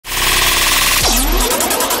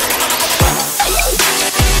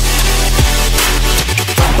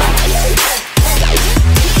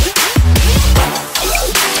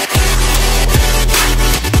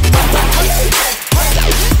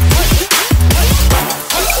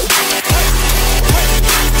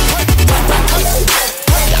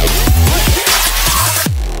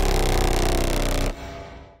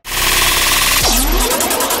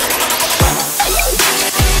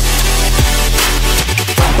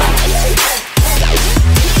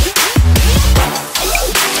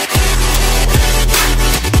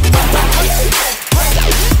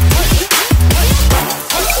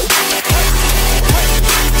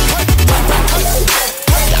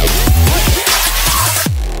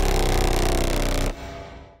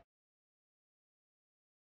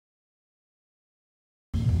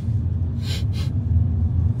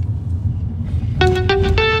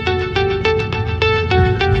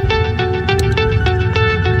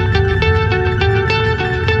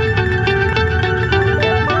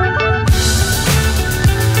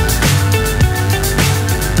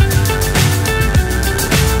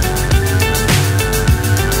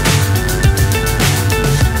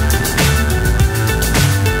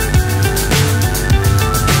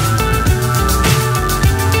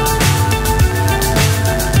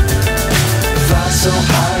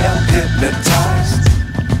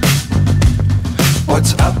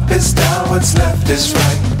is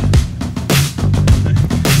right.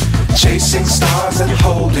 Chasing stars and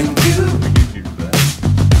holding you.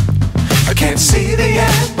 I can't see the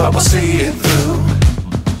end, but we'll see it through.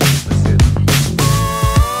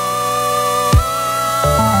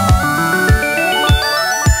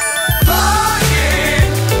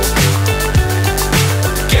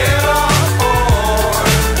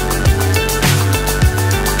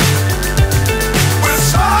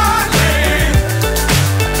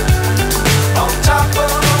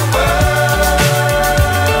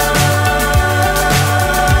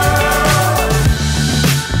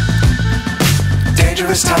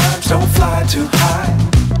 Times don't fly too high.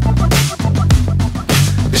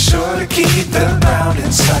 Be sure to keep the ground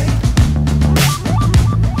in sight.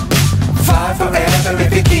 Fly forever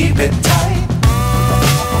if you keep it tight.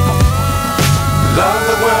 Love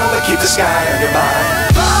the world but keep the sky on your mind.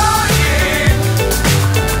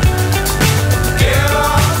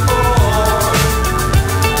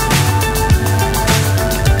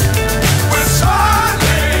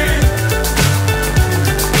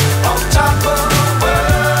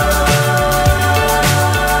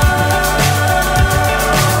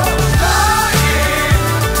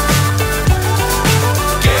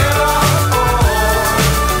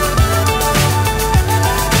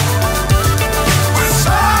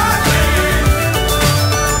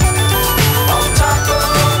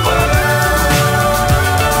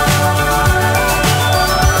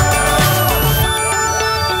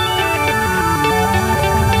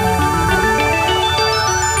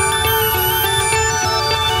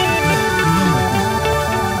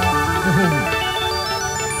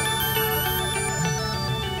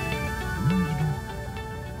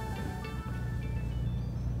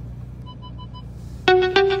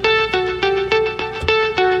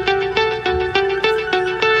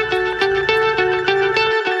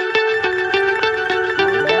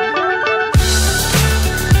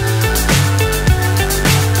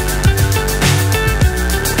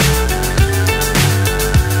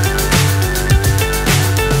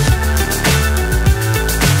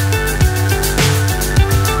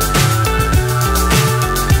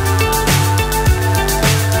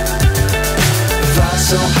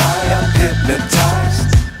 So high I'm hypnotized.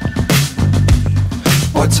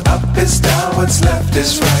 What's up is down, what's left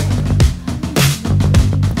is right.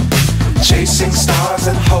 Chasing stars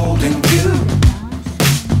and holding you.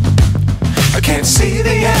 I can't see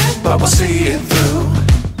the end, but we'll see it through.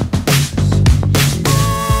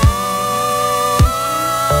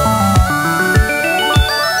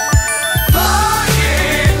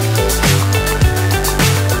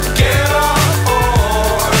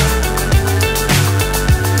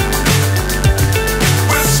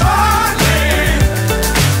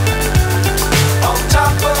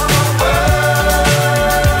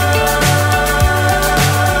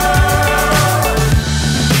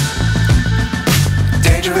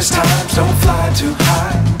 Times don't fly too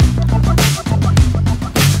high.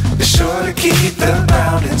 Be sure to keep the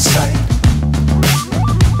ground in sight.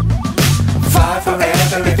 Fly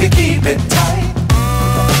forever if you keep it tight.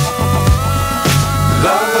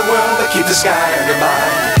 Love the world but keep the sky on your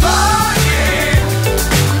mind.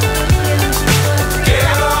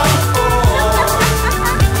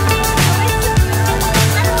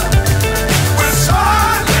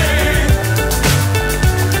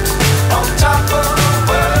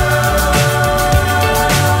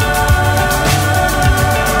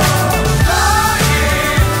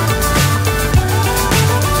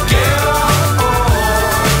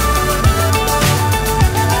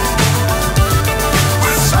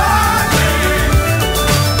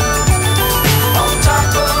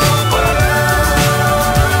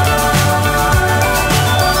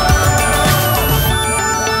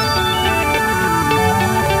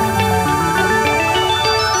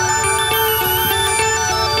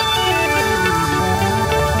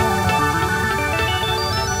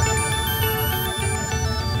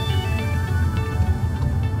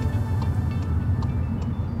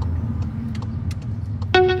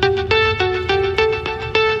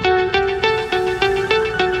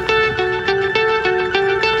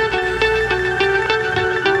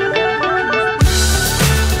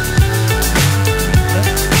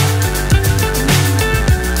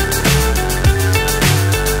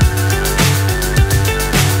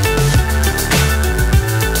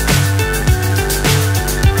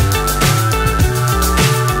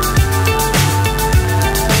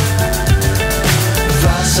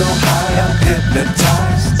 So high I'm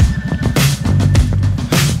hypnotized.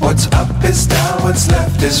 What's up is down, what's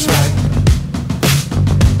left is right.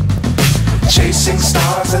 Chasing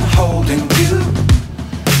stars and holding you.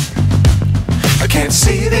 I can't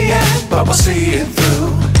see the end, but we'll see it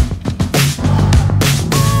through.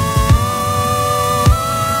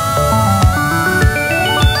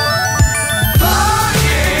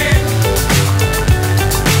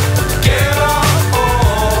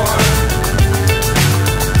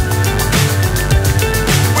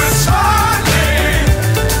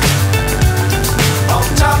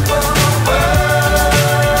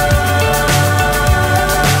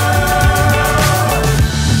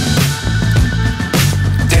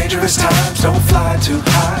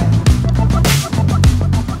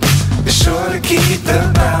 sure to keep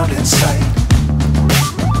the ground in sight.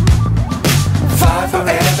 Fly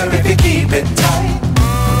forever if you keep it tight.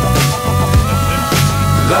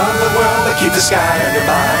 Love the world but keep the sky on your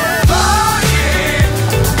mind.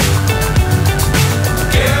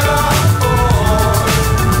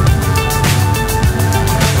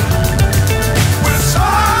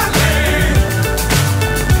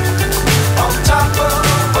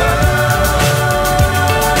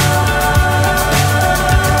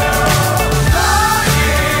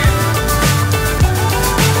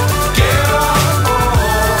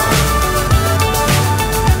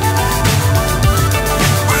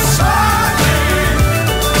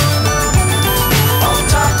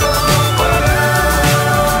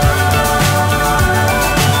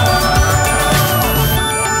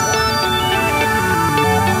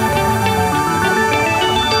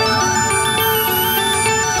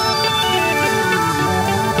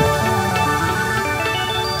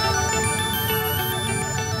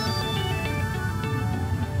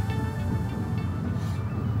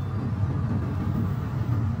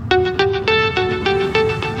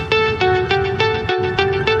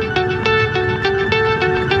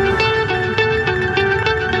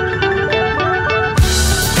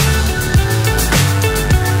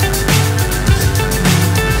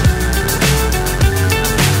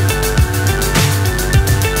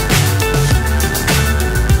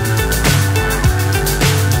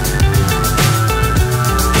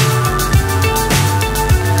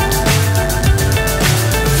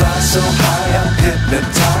 So high I'm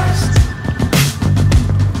hypnotized.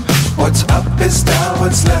 What's up is down,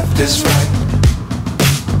 what's left is right.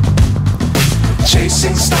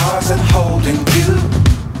 Chasing stars and holding you.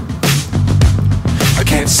 I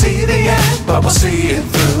can't see the end, but we'll see it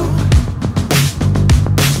through.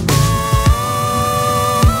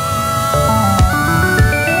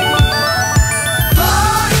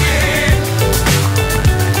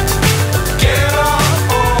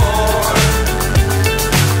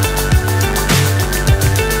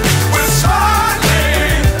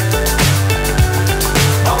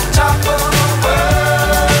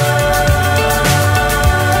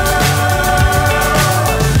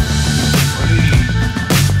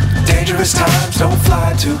 Times don't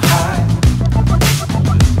fly too high.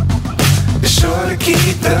 Be sure to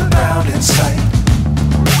keep the ground in sight.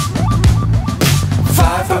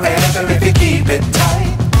 Fly forever if you keep it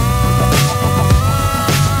tight.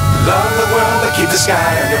 Love the world but keep the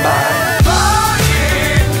sky on your mind.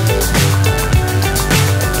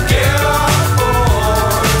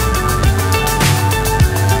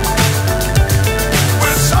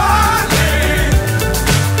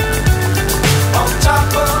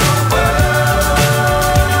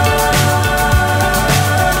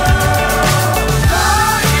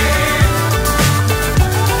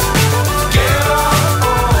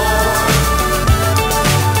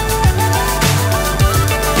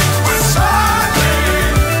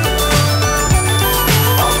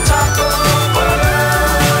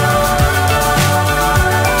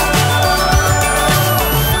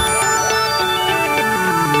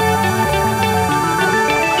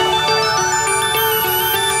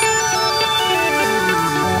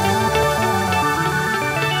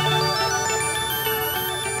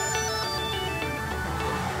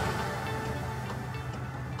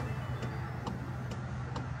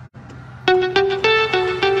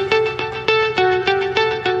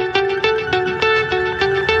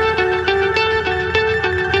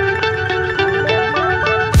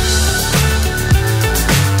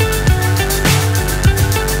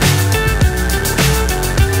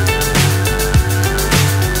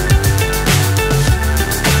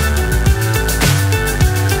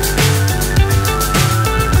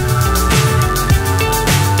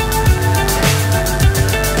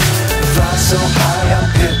 So high I'm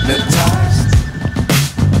hypnotized.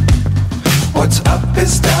 What's up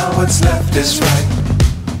is down, what's left is right.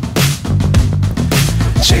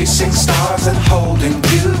 Chasing stars and holding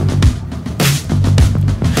you.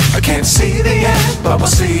 I can't see the end, but we'll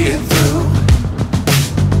see it through.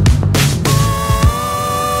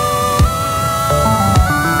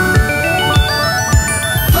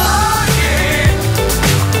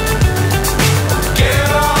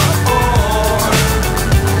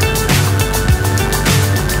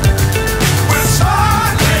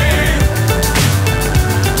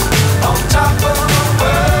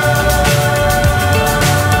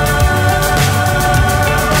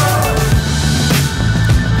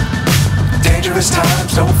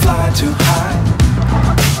 Times don't fly too high.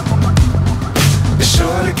 Be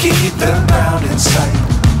sure to keep the ground in sight.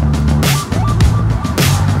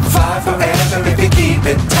 Fly forever if you keep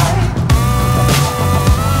it tight.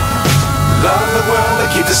 Love the world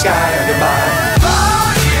and keep the sky on your mind.